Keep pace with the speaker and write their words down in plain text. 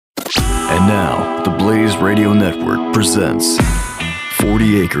And now, the Blaze Radio Network presents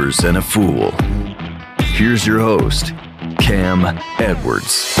 40 Acres and a Fool. Here's your host, Cam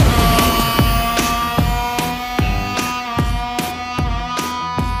Edwards.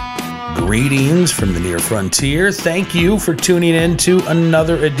 Greetings from the near frontier. Thank you for tuning in to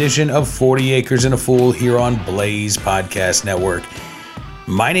another edition of 40 Acres and a Fool here on Blaze Podcast Network.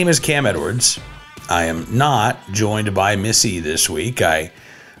 My name is Cam Edwards. I am not joined by Missy this week.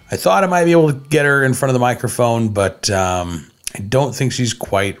 I thought I might be able to get her in front of the microphone, but I don't think she's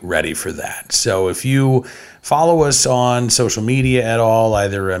quite ready for that. So if you follow us on social media at all,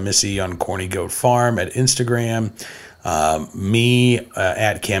 either Missy on Corny Goat Farm at Instagram, me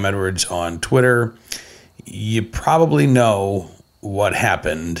at Cam Edwards on Twitter, you probably know what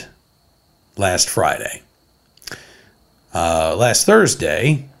happened last Friday. Last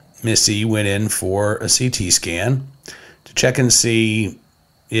Thursday, Missy went in for a CT scan to check and see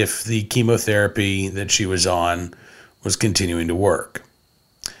if the chemotherapy that she was on was continuing to work.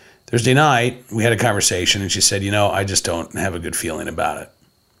 Thursday night, we had a conversation and she said, I just don't have a good feeling about it.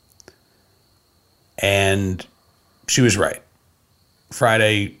 And she was right.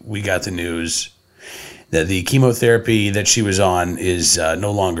 Friday, we got the news that the chemotherapy that she was on is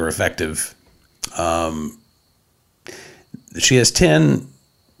no longer effective. She has 10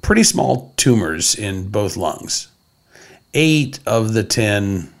 pretty small tumors in both lungs. 8 of the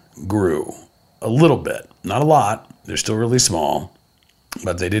 10 grew a little bit, not a lot. They're still really small,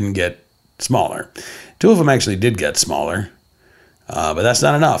 but they didn't get smaller. 2 of them actually did get smaller, but that's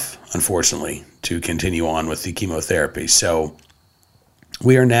not enough, unfortunately, to continue on with the chemotherapy. So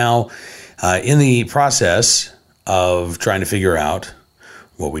we are now in the process of trying to figure out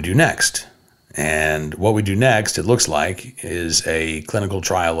what we do next. And what we do next, it looks like, is a clinical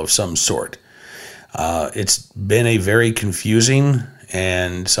trial of some sort. It's been a very confusing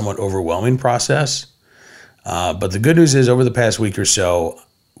and somewhat overwhelming process. But the good news is, over the past week or so,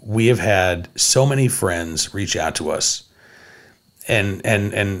 we have had so many friends reach out to us,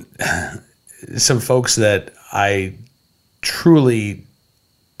 and some folks that I truly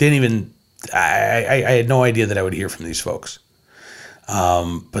didn't even, I had no idea that I would hear from these folks.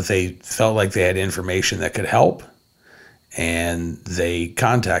 But they felt like they had information that could help, and they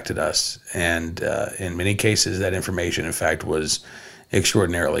contacted us. And in many cases, that information, in fact, was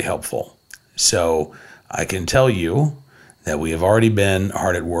extraordinarily helpful. So I can tell you that we have already been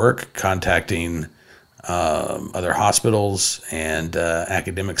hard at work contacting other hospitals and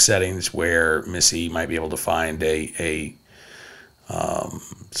academic settings where Missy might be able to find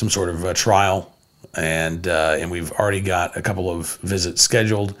some sort of a trial. And we've already got a couple of visits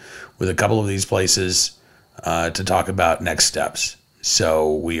scheduled with a couple of these places to talk about next steps.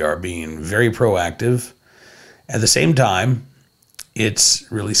 So we are being very proactive. At the same time, it's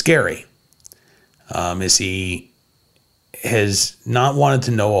really scary. Missy has not wanted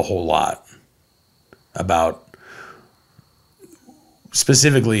to know a whole lot about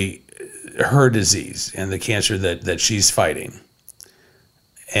specifically her disease and the cancer that she's fighting.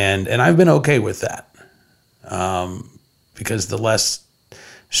 And I've been okay with that, because the less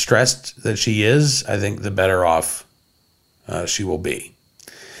stressed that she is, I think the better off she will be.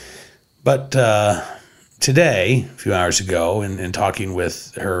 But today, a few hours ago, in talking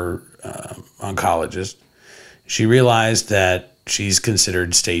with her oncologist, she realized that she's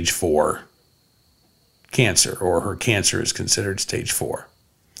considered stage 4 cancer, or her cancer is considered stage 4.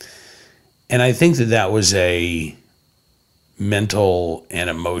 And I think that was a mental and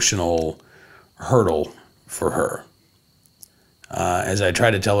emotional hurdle for her. As I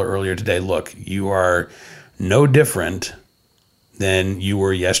tried to tell her earlier today, look, you are no different than you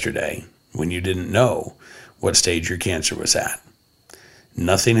were yesterday when you didn't know what stage your cancer was at.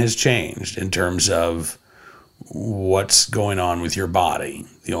 Nothing has changed in terms of what's going on with your body.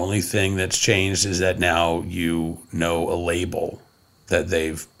 The only thing that's changed is that now you know a label that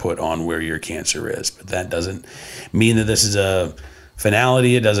they've put on where your cancer is. But that doesn't mean that this is a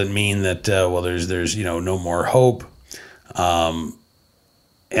finality. It doesn't mean that, there's no more hope. And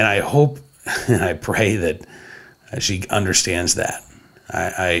I hope and I pray that she understands that.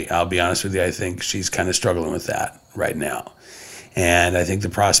 I'll be honest with you, I think she's kind of struggling with that right now. And I think the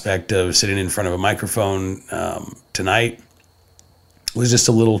prospect of sitting in front of a microphone tonight was just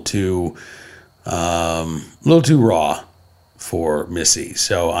a little too raw for Missy.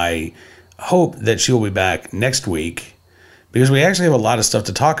 So I hope that she'll be back next week, because we actually have a lot of stuff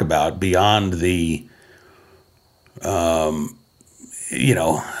to talk about beyond the, the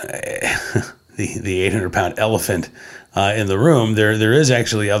 800-pound elephant in the room. There is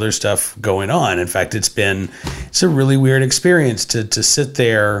actually other stuff going on. In fact, it's a really weird experience to sit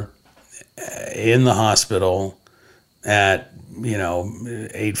there in the hospital at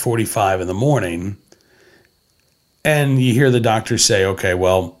 8:45 in the morning, and you hear the doctor say, okay,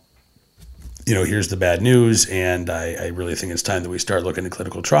 well, here's the bad news, and I really think it's time that we start looking at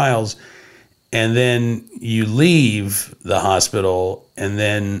clinical trials. And then you leave the hospital, and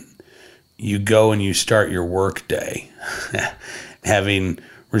then you go and you start your work day having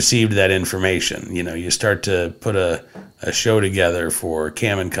received that information. You start to put a show together for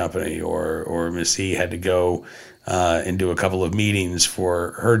Cam and Company, or Miss E had to go and do a couple of meetings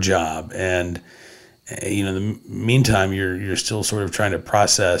for her job. And, in the meantime, you're still sort of trying to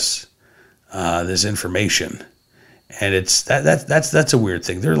process this information. And that's a weird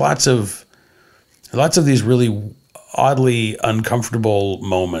thing. There are lots of these really oddly uncomfortable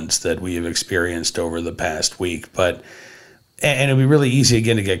moments that we have experienced over the past week, and it'd be really easy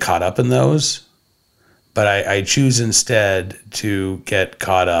again to get caught up in those. But I choose instead to get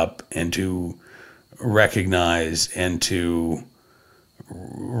caught up and to recognize and to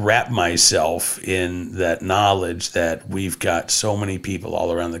wrap myself in that knowledge that we've got so many people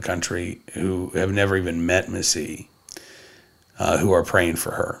all around the country who have never even met Miss E, who are praying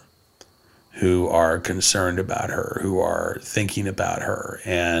for her, who are concerned about her, who are thinking about her.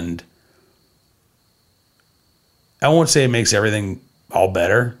 And I won't say it makes everything all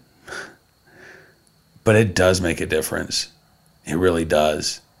better, but it does make a difference. It really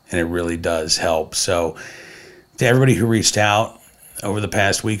does. And it really does help. So to everybody who reached out over the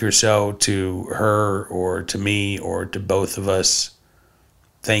past week or so, to her or to me or to both of us,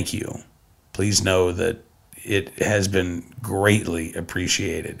 thank you. Please know that it has been greatly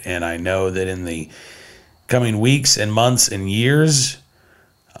appreciated. And I know that in the coming weeks and months and years,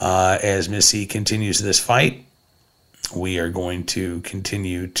 as Miss E continues this fight, we are going to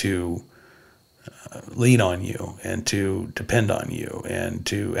continue to lean on you and to depend on you and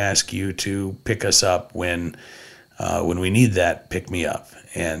to ask you to pick us up when we need that pick me up,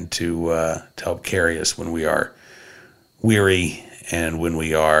 and to help carry us when we are weary and when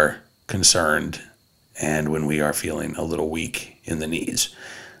we are concerned and when we are feeling a little weak in the knees.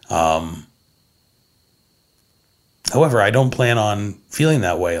 However, I don't plan on feeling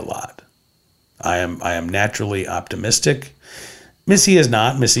that way a lot. I am naturally optimistic. Missy is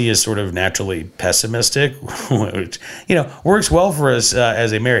not. Missy is sort of naturally pessimistic, which, works well for us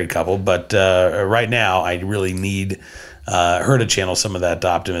as a married couple. But right now, I really need her to channel some of that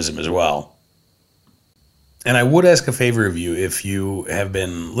optimism as well. And I would ask a favor of you, if you have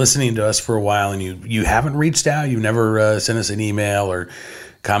been listening to us for a while and you haven't reached out, you've never sent us an email or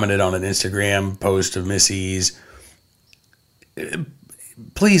commented on an Instagram post of Missy's,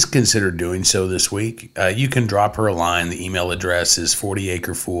 please consider doing so this week. You can drop her a line. The email address is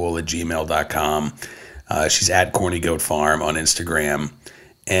 40acrefool@gmail.com. She's at Corny Goat Farm on Instagram.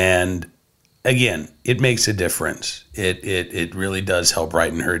 And again, it makes a difference. It really does help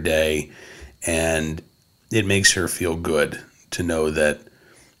brighten her day. And it makes her feel good to know that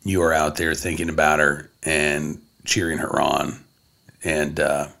you are out there thinking about her and cheering her on. And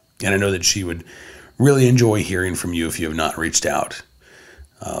I know that she would really enjoy hearing from you if you have not reached out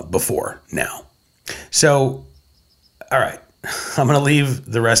before now. So, all right, I'm going to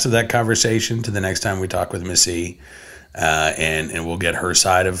leave the rest of that conversation to the next time we talk with Miss E, and we'll get her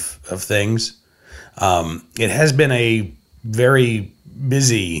side of things. It has been a very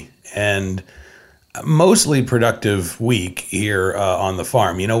busy and mostly productive week here on the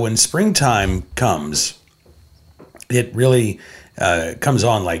farm. When springtime comes, it really comes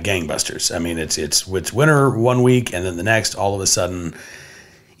on like gangbusters. I mean, it's winter one week, and then the next, all of a sudden,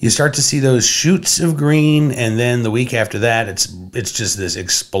 you start to see those shoots of green, and then the week after that, it's just this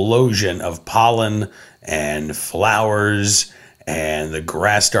explosion of pollen and flowers, and the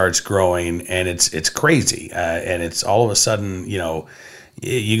grass starts growing, and it's crazy. And it's all of a sudden,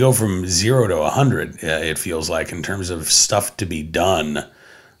 you go from 0 to 100. It feels like, in terms of stuff to be done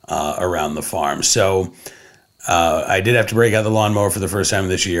around the farm. So I did have to break out the lawnmower for the first time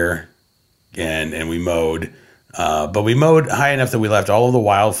this year, and we mowed. But we mowed high enough that we left all of the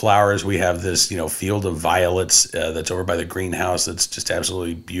wildflowers. We have this, field of violets that's over by the greenhouse that's just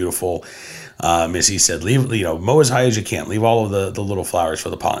absolutely beautiful. Missy said, mow as high as you can. Leave all of the little flowers for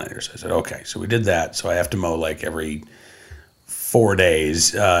the pollinators. I said, okay. So we did that. So I have to mow like every 4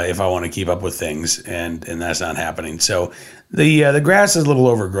 days if I want to keep up with things, and that's not happening. So the grass is a little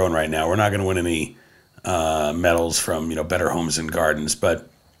overgrown right now. We're not going to win any medals from Better Homes and Gardens, but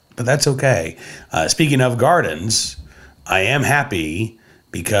that's okay. Speaking of gardens, I am happy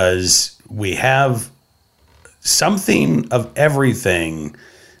because we have something of everything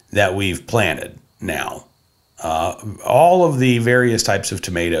that we've planted now. all of the various types of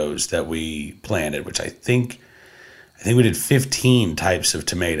tomatoes that we planted, which I think we did 15 types of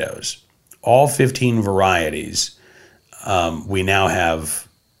tomatoes, all 15 varieties. We now have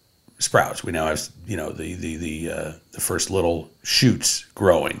sprouts. We now have, the first little shoots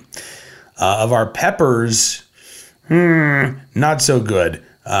growing. Of our peppers, not so good.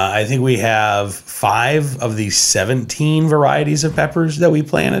 I think we have 5 of the 17 varieties of peppers that we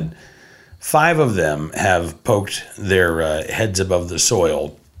planted. 5 of them have poked their heads above the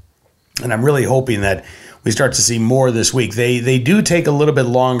soil. And I'm really hoping that we start to see more this week. They do take a little bit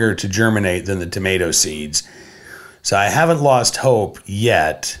longer to germinate than the tomato seeds. So I haven't lost hope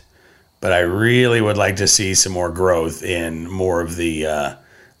yet, but I really would like to see some more growth in more of the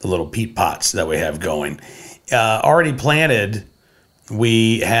little peat pots that we have going. Already planted,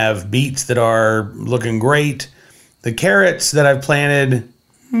 we have beets that are looking great. The carrots that I've planted,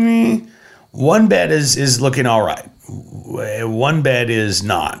 one bed is looking all right. One bed is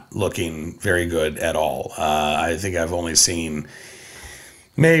not looking very good at all. I think I've only seen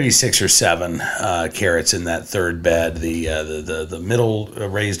maybe 6 or 7 carrots in that third bed. The middle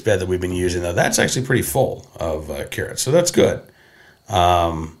raised bed that we've been using, though, that's actually pretty full of carrots, so that's good.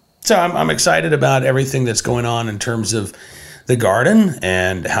 So I'm excited about everything that's going on in terms of the garden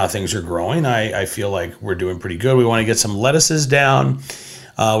and how things are growing. I feel like we're doing pretty good. We want to get some lettuces down.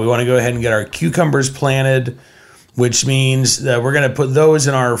 We want to go ahead and get our cucumbers planted, which means that we're going to put those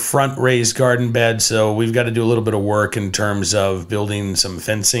in our front raised garden bed. So we've got to do a little bit of work in terms of building some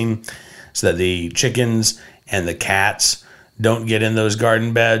fencing so that the chickens and the cats don't get in those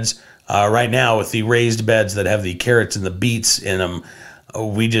garden beds. Right now, with the raised beds that have the carrots and the beets in them,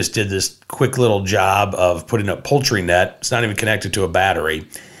 we just did this quick little job of putting a poultry net. It's not even connected to a battery,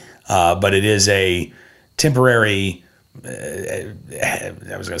 but it is a temporary,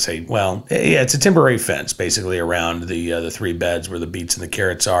 it's a temporary fence basically around the 3 beds where the beets and the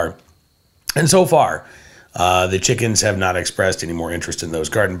carrots are. And so far, the chickens have not expressed any more interest in those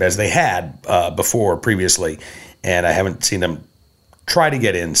garden beds. They had previously, and I haven't seen them try to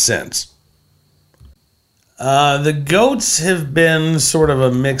get in since. The goats have been sort of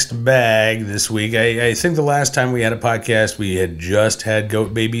a mixed bag this week. I think the last time we had a podcast, we had just had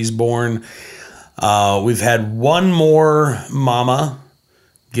goat babies born. We've had one more mama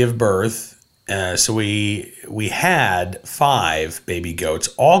give birth. So we had 5 baby goats,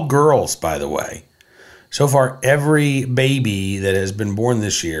 all girls, by the way. So far, every baby that has been born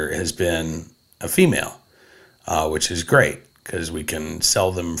this year has been a female, which is great, because we can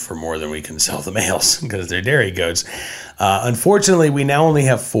sell them for more than we can sell the males because they're dairy goats. Unfortunately, we now only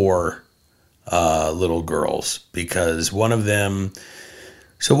have 4 little girls because one of them,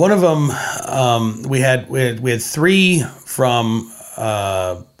 we had 3 from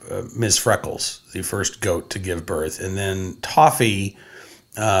Ms. Freckles, the first goat to give birth. And then Toffee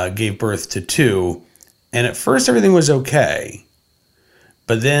gave birth to 2. And at first everything was okay.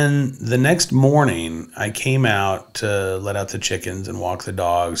 But then the next morning, I came out to let out the chickens and walk the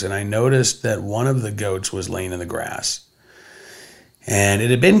dogs, and I noticed that one of the goats was laying in the grass. And it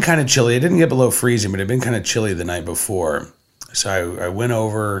had been kind of chilly. It didn't get below freezing, but it had been kind of chilly the night before. So I went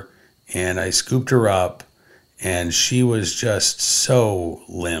over and I scooped her up, and she was just so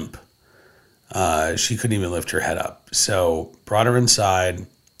limp. She couldn't even lift her head up. So brought her inside,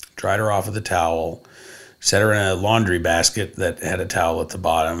 dried her off with a towel, set her in a laundry basket that had a towel at the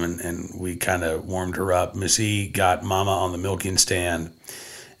bottom, and we kind of warmed her up. Missy got Mama on the milking stand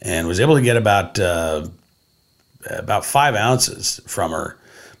and was able to get about 5 ounces from her,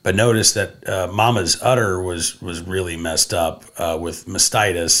 but noticed that Mama's udder was really messed up with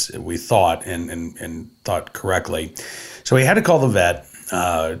mastitis, we thought, and thought correctly. So we had to call the vet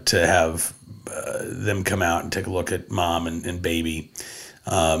to have them come out and take a look at Mom and baby.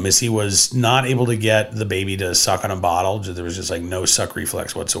 Missy was not able to get the baby to suck on a bottle. There was just like no suck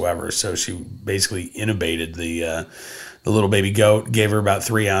reflex whatsoever. So she basically intubated the little baby goat, gave her about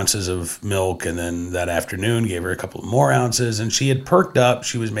 3 ounces of milk, and then that afternoon gave her a couple more ounces. And she had perked up.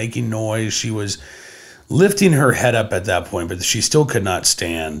 She was making noise. She was lifting her head up at that point, but she still could not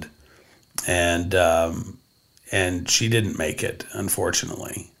stand. And she didn't make it,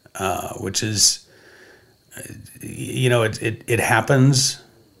 unfortunately, which is, it happens,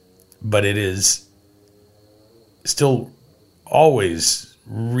 but it is still always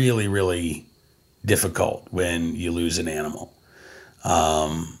really, really difficult when you lose an animal.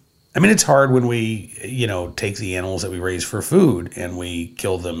 It's hard when we, take the animals that we raise for food and we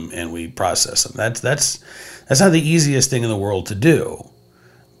kill them and we process them. That's not the easiest thing in the world to do.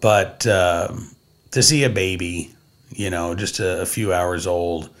 But to see a baby, just a few hours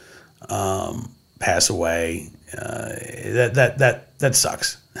old, pass away. That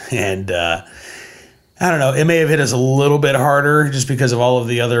sucks. And I don't know. It may have hit us a little bit harder just because of all of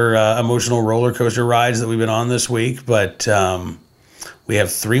the other emotional roller coaster rides that we've been on this week. But we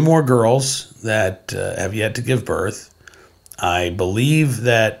have 3 more girls that have yet to give birth. I believe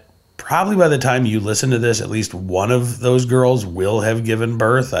that probably by the time you listen to this, at least one of those girls will have given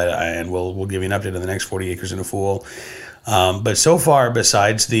birth. And we'll give you an update on the next 40 Acres and a Fool. But so far,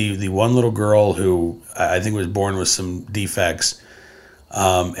 besides the one little girl who I think was born with some defects,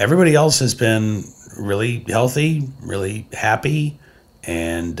 everybody else has been really healthy, really happy,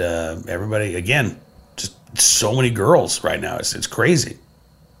 and everybody, again, just so many girls right now. It's crazy.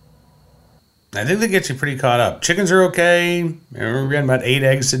 I think that gets you pretty caught up. Chickens are okay. We're getting about 8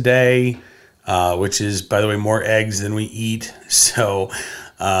 eggs a day, which is, by the way, more eggs than we eat. So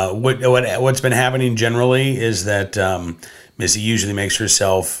what's been happening generally is that Missy usually makes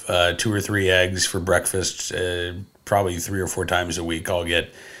herself 2 or 3 eggs for breakfast, probably 3 or 4 times a week. I'll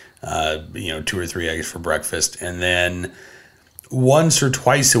get 2 or 3 eggs for breakfast. And then once or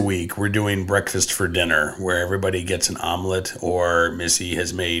twice a week, we're doing breakfast for dinner, where everybody gets an omelet, or Missy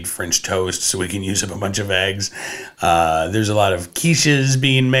has made French toast so we can use up a bunch of eggs. There's a lot of quiches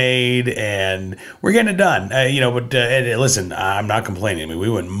being made, and we're getting it done. But listen, I'm not complaining. I mean, we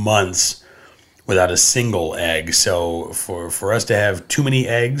went months without a single egg. So for us to have too many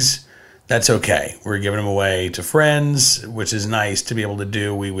eggs, that's okay. We're giving them away to friends, which is nice to be able to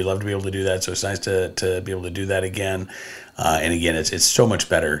do. We love to be able to do that, so it's nice to be able to do that again. And again, it's so much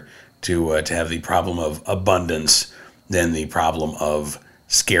better to have the problem of abundance than the problem of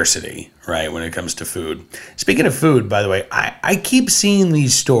scarcity, right, when it comes to food. Speaking of food, by the way, I keep seeing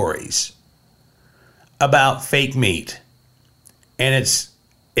these stories about fake meat, and it's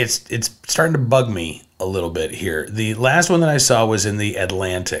starting to bug me a little bit here. The last one that I saw was in the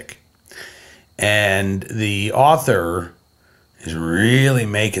Atlantic. And the author is really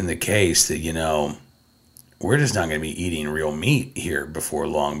making the case that, we're just not going to be eating real meat here before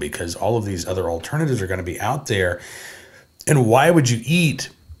long, because all of these other alternatives are going to be out there. And why would you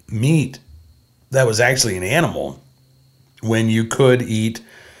eat meat that was actually an animal when you could eat,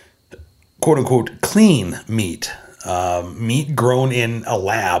 quote unquote, clean meat? Meat grown in a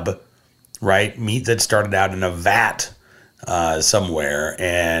lab, right? Meat that started out in a vat somewhere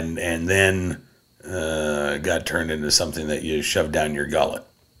and then got turned into something that you shove down your gullet.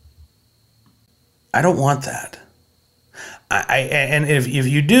 I don't want that. And if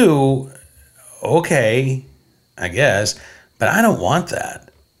you do, okay, I guess, but I don't want that.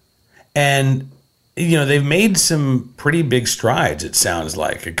 And they've made some pretty big strides. It sounds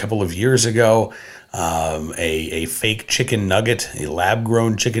like a couple of years ago, a fake chicken nugget, a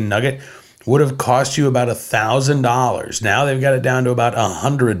lab-grown chicken nugget, would have cost you about $1,000. Now they've got it down to about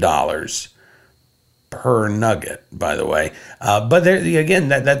 $100 per nugget, by the way. But they've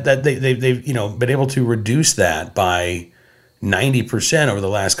been able to reduce that by 90% over the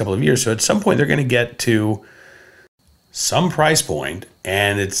last couple of years. So at some point they're going to get to some price point,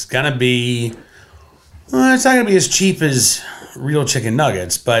 and it's going to be, it's not going to be as cheap as real chicken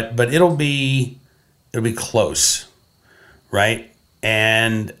nuggets, but it'll be close, right?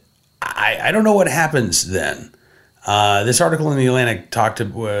 And I don't know what happens then. This article in the Atlantic talked to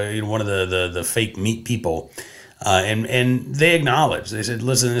one of the fake meat people, and they acknowledged. They said,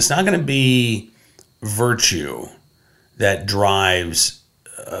 "Listen, it's not going to be virtue that drives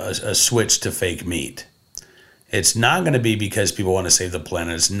a switch to fake meat. It's not going to be because people want to save the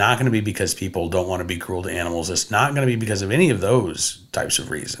planet. It's not going to be because people don't want to be cruel to animals. It's not going to be because of any of those types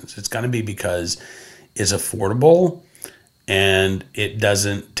of reasons. It's going to be because it's affordable and it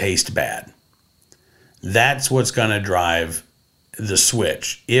doesn't taste bad. That's what's going to drive the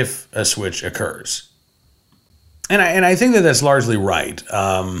switch, if a switch occurs." And I think that that's largely right.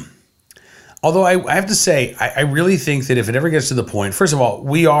 Although I have to say, I really think that if it ever gets to the point, first of all,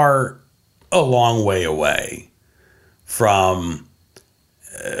 we are a long way away from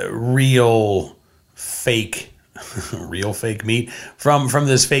real fake meat, from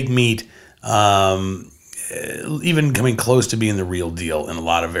this fake meat, even coming close to being the real deal in a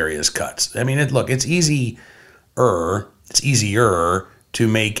lot of various cuts. I mean, it's easier to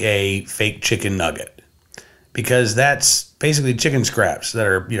make a fake chicken nugget, because that's basically chicken scraps that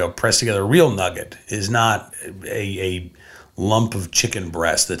are, pressed together. A real nugget is not a lump of chicken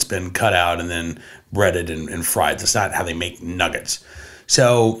breast that's been cut out and then breaded and fried. That's not how they make nuggets.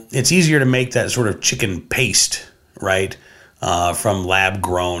 So it's easier to make that sort of chicken paste, right, from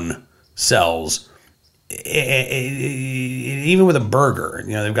lab-grown cells. Even with a burger,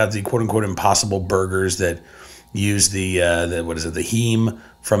 they've got the quote-unquote impossible burgers that use the heme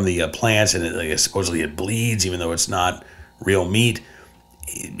from the plants, and supposedly it bleeds, even though it's not real meat.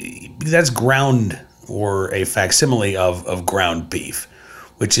 That's ground, or a facsimile of ground beef,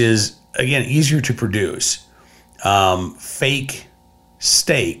 which is, again, easier to produce. Fake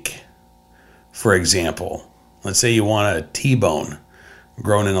steak, for example. Let's say you want a T-bone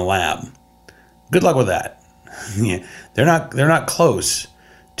grown in a lab. Good luck with that. Yeah, they're not close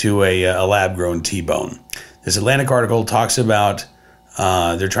to a lab-grown T-bone. This Atlantic article talks about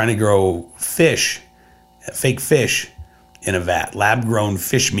they're trying to grow fish, fake fish, in a vat, lab-grown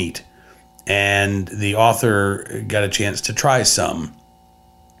fish meat, and the author got a chance to try some,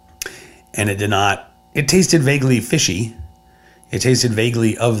 and it did not. It tasted vaguely fishy. It tasted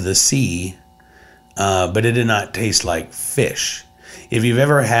vaguely of the sea, but it did not taste like fish. If you've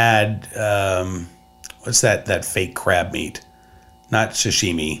ever had, what's that fake crab meat? Not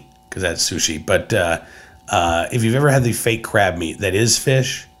sashimi, because that's sushi, but if you've ever had the fake crab meat that is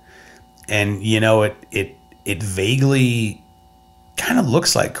fish, and you know it vaguely kind of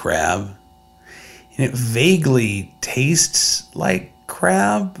looks like crab, and it vaguely tastes like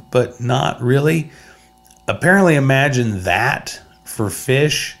crab, but not really. Apparently imagine that for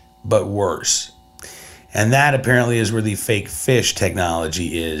fish, but worse. And that apparently is where the fake fish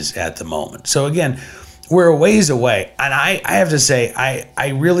technology is at the moment. So again, we're a ways away. And I have to say, I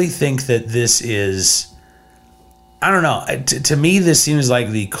really think that this is, I don't know, to me this seems like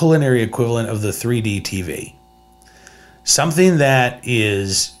the culinary equivalent of the 3D TV. Something that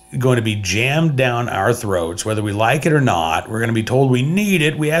is going to be jammed down our throats, whether we like it or not. We're going to be told we need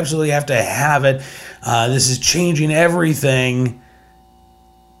it. We absolutely have to have it. This is changing everything.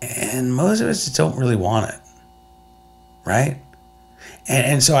 And most of us just don't really want it, right?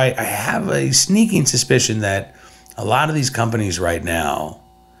 And so I have a sneaking suspicion that a lot of these companies right now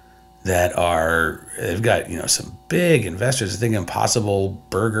that they've got, some big investors. I think Impossible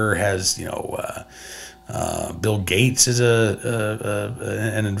Burger has, Bill Gates is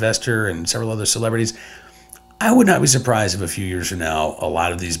an investor, and several other celebrities. I would not be surprised if a few years from now, a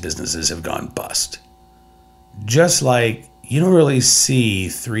lot of these businesses have gone bust. Just like you don't really see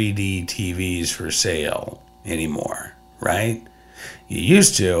 3D TVs for sale anymore, right? You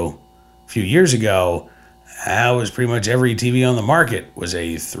used to. A few years ago, that was pretty much every TV on the market was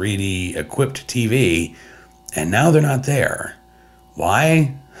a 3D equipped TV, and now they're not there.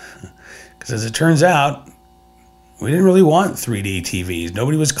 Why? Because as it turns out, we didn't really want 3D TVs.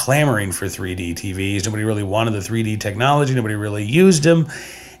 Nobody was clamoring for 3D TVs. Nobody really wanted the 3D technology. Nobody really used them.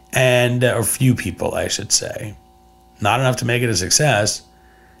 Or few people, I should say. Not enough to make it a success.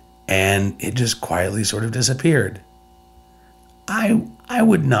 And it just quietly sort of disappeared. I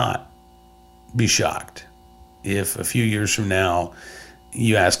would not be shocked if a few years from now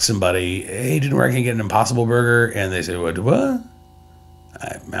you ask somebody, hey, do you know where I can get an Impossible Burger? And they say, what?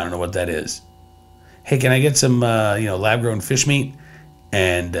 I don't know what that is. Hey, can I get some, lab-grown fish meat?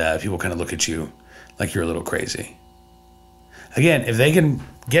 And people kind of look at you like you're a little crazy. Again, if they can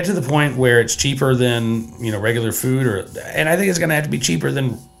get to the point where it's cheaper than, regular food, and I think it's going to have to be cheaper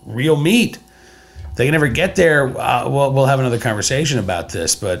than real meat. If they can never get there, we'll have another conversation about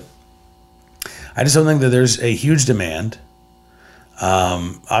this. But I just don't think that there's a huge demand.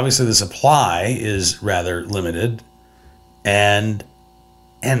 Obviously, the supply is rather limited. And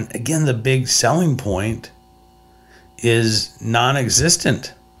again, the big selling point is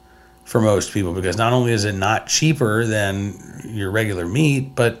non-existent for most people, because not only is it not cheaper than your regular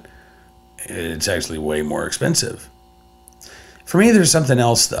meat, but it's actually way more expensive. For me, there's something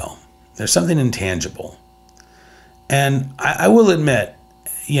else, though. There's something intangible. And I will admit,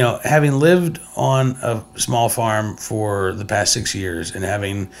 having lived on a small farm for the past 6 years and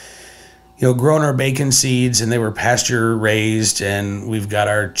having grown our bacon seeds, and they were pasture raised, and we've got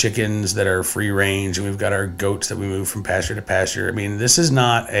our chickens that are free range, and we've got our goats that we move from pasture to pasture. I mean, this is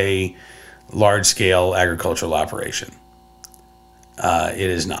not a large scale agricultural operation. It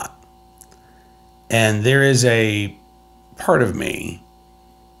is not. And there is a part of me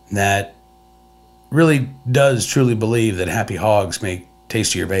that really does truly believe that happy hogs make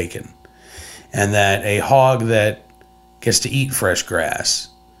tastier bacon, and that a hog that gets to eat fresh grass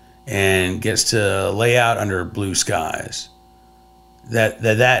and gets to lay out under blue skies, that's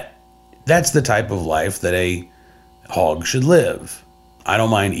the type of life that a hog should live. I don't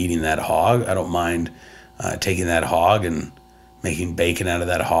mind eating that hog. I don't mind taking that hog and making bacon out of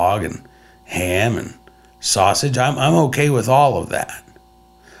that hog, and ham and sausage. I'm okay with all of that.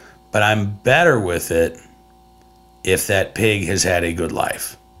 But I'm better with it if that pig has had a good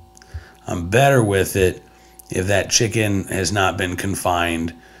life. I'm better with it if that chicken has not been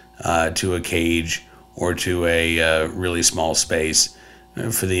confined to a cage or to a really small space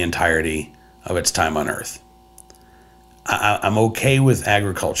for the entirety of its time on Earth. I'm okay with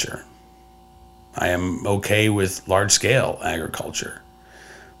agriculture. I am okay with large-scale agriculture.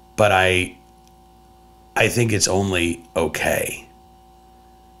 But I think it's only okay.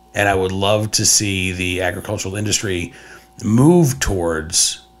 And I would love to see the agricultural industry move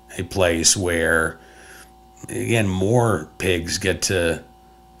towards a place where, again, more pigs get to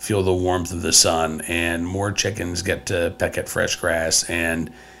feel the warmth of the sun and more chickens get to peck at fresh grass. And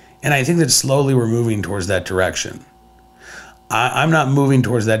I think that slowly we're moving towards that direction. I'm not moving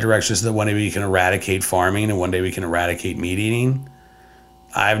towards that direction so that one day we can eradicate farming and one day we can eradicate meat eating.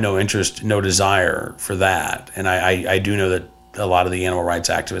 I have no interest, no desire for that. And I do know that a lot of the animal rights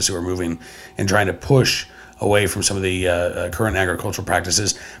activists who are moving and trying to push away from some of the current agricultural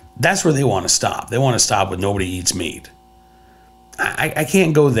practices, that's where they want to stop. They want to stop with nobody eats meat. I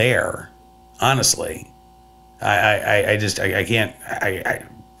can't go there, honestly. I can't.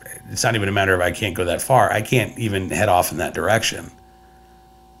 It's not even a matter of I can't go that far. I can't even head off in that direction.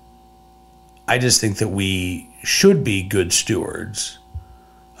 I just think that we should be good stewards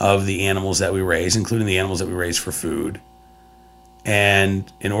of the animals that we raise, including the animals that we raise for food.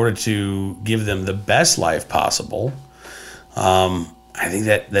 And in order to give them the best life possible, I think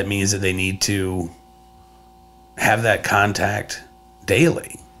that means that they need to have that contact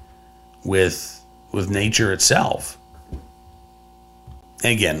daily with nature itself.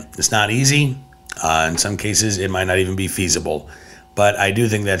 And again, it's not easy. In some cases, it might not even be feasible. But I do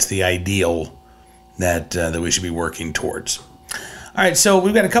think that's the ideal that we should be working towards. All right, so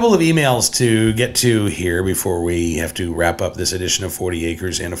we've got a couple of emails to get to here before we have to wrap up this edition of 40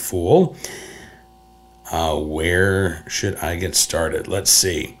 Acres and a Fool. Where should I get started? Let's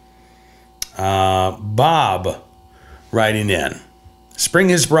see. Bob writing in. Spring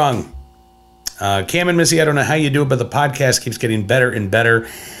has sprung. Cam and Missy, I don't know how you do it, but the podcast keeps getting better and better.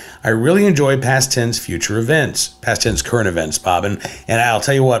 I really enjoy past tense future events, past tense current events, Bob. And I'll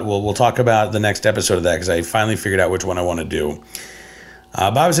tell you what, we'll talk about the next episode of that because I finally figured out which one I want to do.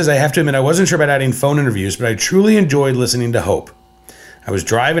 Bob says, I have to admit, I wasn't sure about adding phone interviews, but I truly enjoyed listening to Hope. I was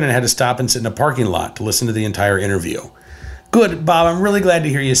driving and had to stop and sit in a parking lot to listen to the entire interview. Good, Bob. I'm really glad to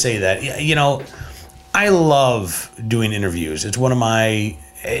hear you say that. You know, I love doing interviews. It's one of my...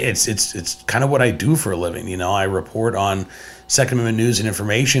 It's kind of what I do for a living. You know, I report on Second Amendment news and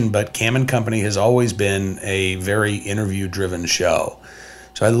information, but Cam and Company has always been a very interview-driven show.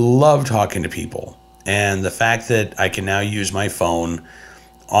 So I love talking to people. And the fact that I can now use my phone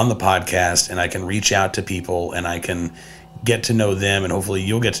on the podcast and I can reach out to people and I can get to know them and hopefully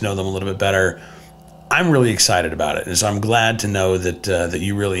you'll get to know them a little bit better, I'm really excited about it. And so I'm glad to know that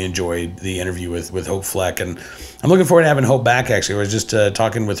you really enjoyed the interview with Hope Fleck. And I'm looking forward to having Hope back, actually. I was just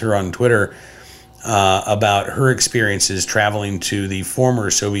talking with her on Twitter about her experiences traveling to the former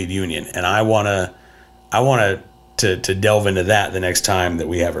Soviet Union. And I want to delve into that the next time that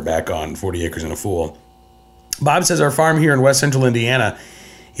we have her back on 40 Acres and a Fool. Bob says our farm here in West Central Indiana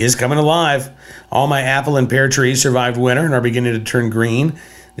is coming alive. All my apple and pear trees survived winter and are beginning to turn green.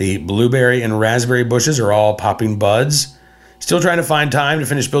 The blueberry and raspberry bushes are all popping buds. Still trying to find time to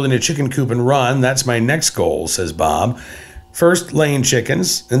finish building a chicken coop and run. That's my next goal, says Bob. First, laying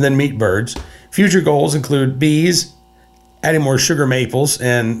chickens, and then meat birds. Future goals include bees, adding more sugar maples,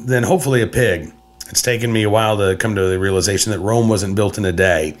 and then hopefully a pig. It's taken me a while to come to the realization that Rome wasn't built in a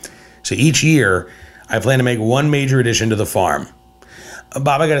day. So each year, I plan to make one major addition to the farm.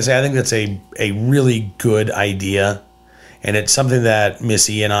 Bob, I got to say, I think that's a really good idea. And it's something that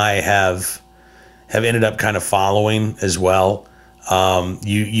Missy and I have ended up kind of following as well.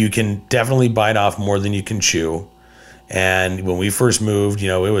 You can definitely bite off more than you can chew. And when we first moved, you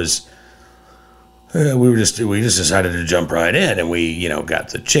know, it was we just decided to jump right in, and we, you know, got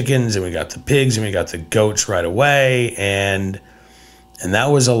the chickens and we got the pigs and we got the goats right away, and that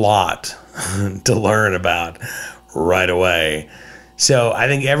was a lot to learn about right away. So I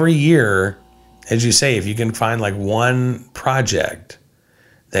think every year, as you say, if you can find like one project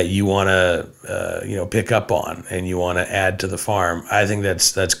that you want to, pick up on and you want to add to the farm, I think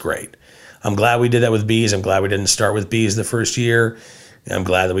that's great. I'm glad we did that with bees. I'm glad we didn't start with bees the first year. I'm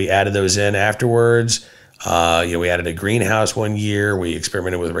glad that we added those in afterwards. We added a greenhouse one year. We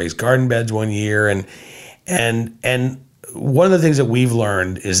experimented with raised garden beds one year, and one of the things that we've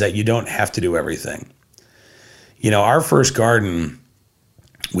learned is that you don't have to do everything. You know, our first garden,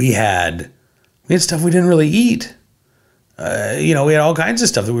 we had stuff we didn't really eat. We had all kinds of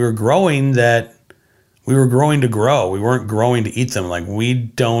stuff that we were growing to grow. We weren't growing to eat them. Like, we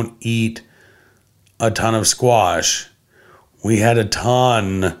don't eat a ton of squash. We had a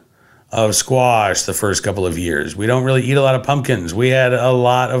ton of squash the first couple of years. We don't really eat a lot of pumpkins. We had a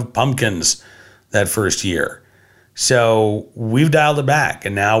lot of pumpkins that first year. So we've dialed it back.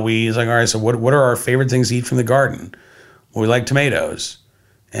 And now it's like, all right, so what are our favorite things to eat from the garden? Well, we like tomatoes,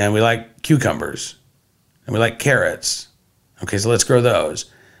 and we like cucumbers, and we like carrots. Okay, so let's grow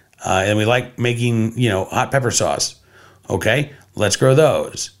those. And we like making, hot pepper sauce. Okay, let's grow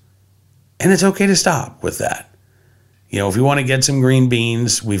those. And it's okay to stop with that. If you want to get some green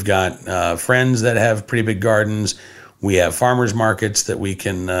beans, we've got friends that have pretty big gardens. We have farmers markets that we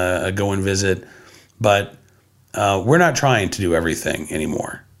can go and visit. But we're not trying to do everything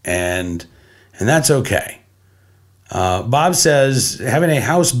anymore. And that's okay. Bob says having a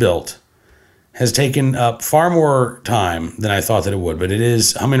house built has taken up far more time than I thought that it would. But it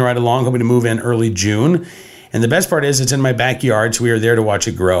is humming right along, hoping to move in early June. And the best part is it's in my backyard, so we are there to watch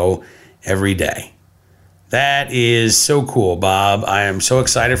it grow every day. That is so cool, Bob. I am so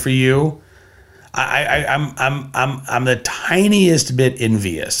excited for you. I'm the tiniest bit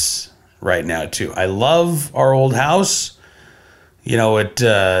envious right now too. I love our old house. It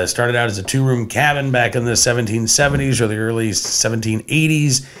started out as a 2-room cabin back in the 1770s or the early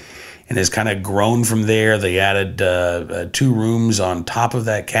 1780s, and has kind of grown from there. They added 2 rooms on top of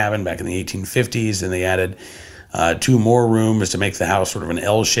that cabin back in the 1850s, and they added 2 more rooms to make the house sort of an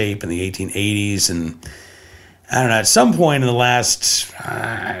L shape in the 1880s. And I don't know, at some point in the last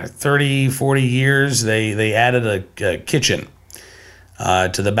 30, 40 years, they added a kitchen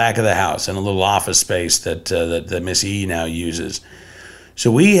to the back of the house and a little office space that Miss E now uses. So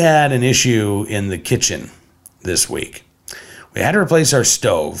we had an issue in the kitchen this week. We had to replace our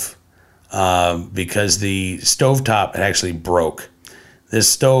stove because the stovetop had actually broke. This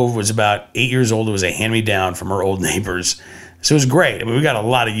stove was about 8 years old. It was a hand-me-down from our old neighbors. So it was great. I mean, we got a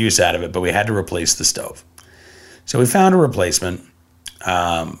lot of use out of it, but we had to replace the stove. So we found a replacement,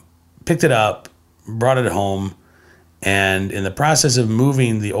 picked it up, brought it home, and in the process of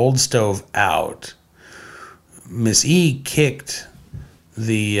moving the old stove out, Miss E kicked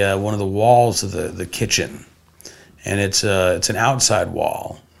the one of the walls of the kitchen, and it's an outside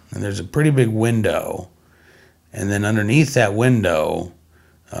wall, and there's a pretty big window, and then underneath that window,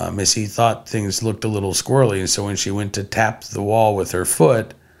 Miss E thought things looked a little squirrely, and so when she went to tap the wall with her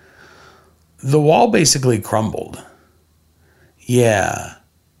foot, the wall basically crumbled. Yeah,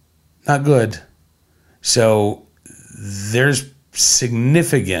 not good. So there's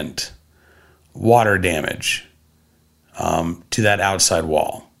significant water damage to that outside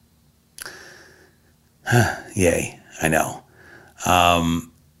wall. Yay, I know.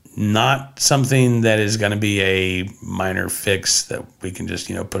 Not something that is going to be a minor fix that we can just,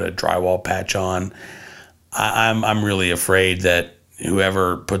 put a drywall patch on. I'm really afraid that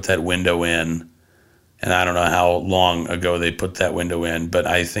whoever put that window in, and I don't know how long ago they put that window in, but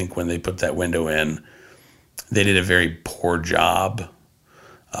I think when they put that window in, they did a very poor job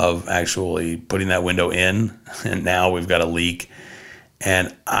of actually putting that window in, and now we've got a leak.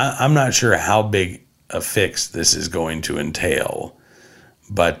 And I'm not sure how big a fix this is going to entail,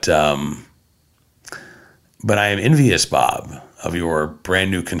 but I am envious, Bob, of your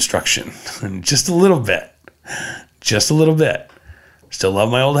brand new construction. Just a little bit. Still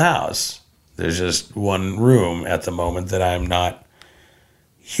love my old house. There's just one room at the moment that I'm not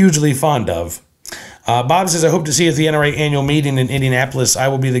hugely fond of. Bob says, I hope to see you at the NRA annual meeting in Indianapolis. I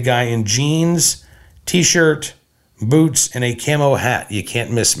will be the guy in jeans, t-shirt, boots, and a camo hat. You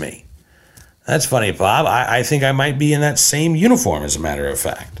can't miss me. That's funny, Bob. I think I might be in that same uniform, as a matter of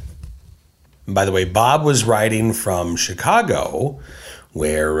fact. And by the way, Bob was writing from Chicago,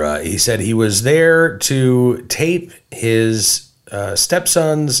 where he said he was there to tape his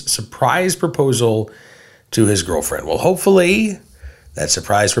stepson's surprise proposal to his girlfriend. Well, hopefully that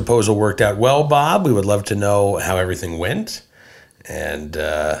surprise proposal worked out well, Bob. We would love to know how everything went. And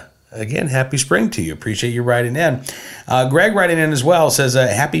again, happy spring to you. Appreciate you writing in. Greg writing in as well says,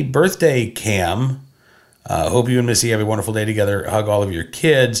 happy birthday, Cam. Hope you and Missy have a wonderful day together. Hug all of your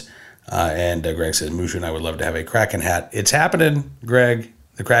kids. And Greg says, Mushu and I would love to have a Kraken hat. It's happening, Greg.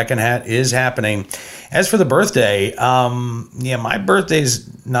 The Kraken hat is happening. As for the birthday, my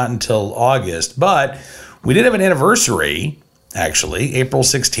birthday's not until August, but we did have an anniversary, actually. April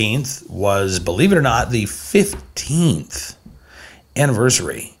 16th was, believe it or not, the 15th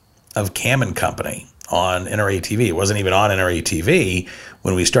anniversary of Cam and Company on NRA TV. It wasn't even on NRA TV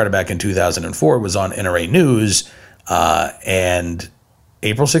when we started back in 2004. It was on NRA News, and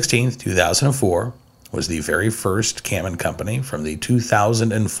April 16th, 2004 was the very first Cam and Company from the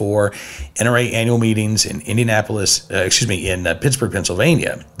 2004 NRA annual meetings in in Pittsburgh,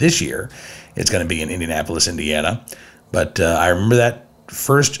 Pennsylvania. This year, it's going to be in Indianapolis, Indiana. But I remember that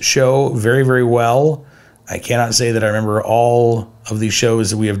first show very, very well. I cannot say that I remember all of the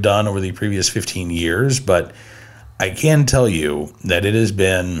shows that we have done over the previous 15 years, but I can tell you that it has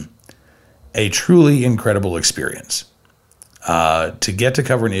been a truly incredible experience to get to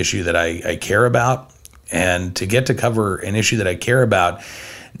cover an issue that I care about, and to get to cover an issue that I care about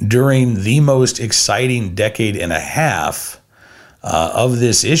during the most exciting decade and a half of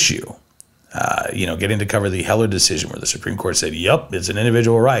this issue. Getting to cover the Heller decision where the Supreme Court said, yup, it's an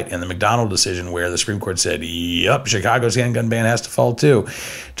individual right, and the McDonald decision where the Supreme Court said, yup, Chicago's handgun ban has to fall too,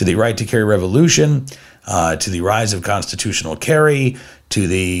 to the right to carry revolution, to the rise of constitutional carry, to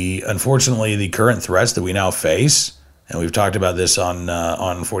the, unfortunately, the current threats that we now face. And we've talked about this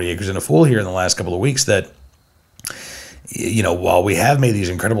on 40 Acres and a Fool here in the last couple of weeks, that, while we have made these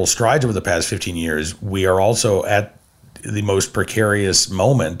incredible strides over the past 15 years, we are also at the most precarious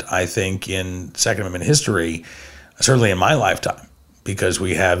moment, I think, in Second Amendment history, certainly in my lifetime, because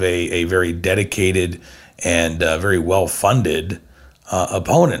we have a very dedicated and very well-funded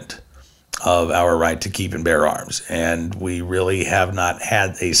opponent of our right to keep and bear arms. And we really have not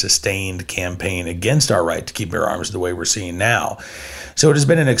had a sustained campaign against our right to keep and bear arms the way we're seeing now. So it has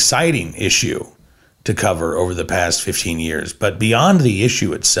been an exciting issue to cover over the past 15 years. But beyond the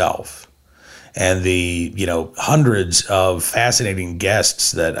issue itself, and the hundreds of fascinating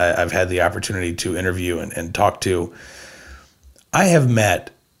guests that I've had the opportunity to interview and talk to, I have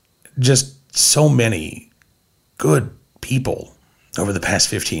met just so many good people over the past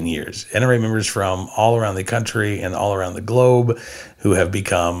 15 years. NRA members from all around the country and all around the globe who have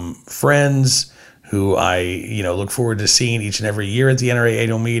become friends, who I look forward to seeing each and every year at the NRA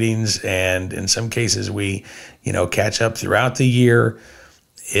annual meetings, and in some cases we catch up throughout the year.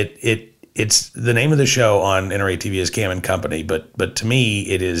 It's the name of the show on NRA TV is Cam and Company, but to me,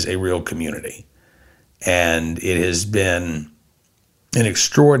 it is a real community. And it has been an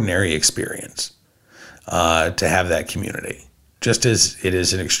extraordinary experience to have that community, just as it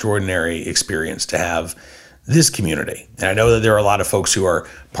is an extraordinary experience to have this community. And I know that there are a lot of folks who are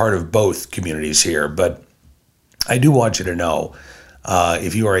part of both communities here, but I do want you to know,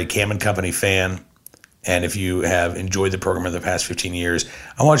 if you are a Cam and Company fan, and if you have enjoyed the program in the past 15 years,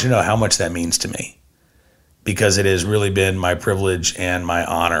 I want you to know how much that means to me, because it has really been my privilege and my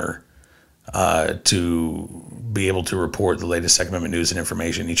honor to be able to report the latest Second Amendment news and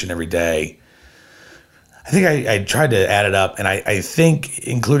information each and every day. I think I tried to add it up, and I think,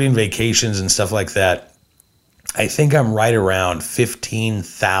 including vacations and stuff like that, I think I'm right around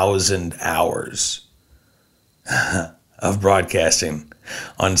 15,000 hours of broadcasting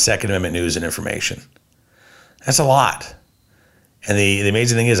on Second Amendment news and information. That's a lot. And the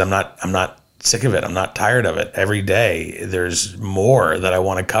amazing thing is I'm not sick of it. I'm not tired of it. Every day there's more that I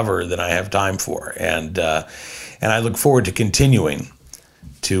want to cover than I have time for. And I look forward to continuing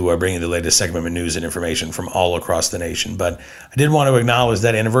to bring you the latest Second Amendment news and information from all across the nation. But I did want to acknowledge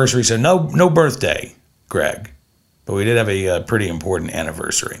that anniversary. So no birthday, Greg. But we did have a pretty important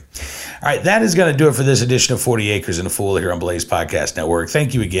anniversary. All right, that is going to do it for this edition of 40 Acres and a Fool here on Blaze Podcast Network.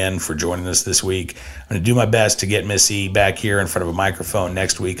 Thank you again for joining us this week. I'm going to do my best to get Missy back here in front of a microphone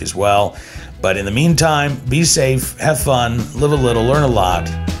next week as well. But in the meantime, be safe, have fun, live a little, learn a lot,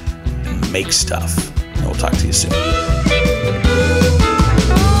 and make stuff. And we'll talk to you soon.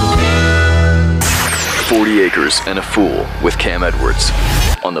 40 Acres and a Fool with Cam Edwards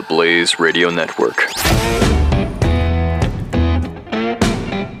on the Blaze Radio Network.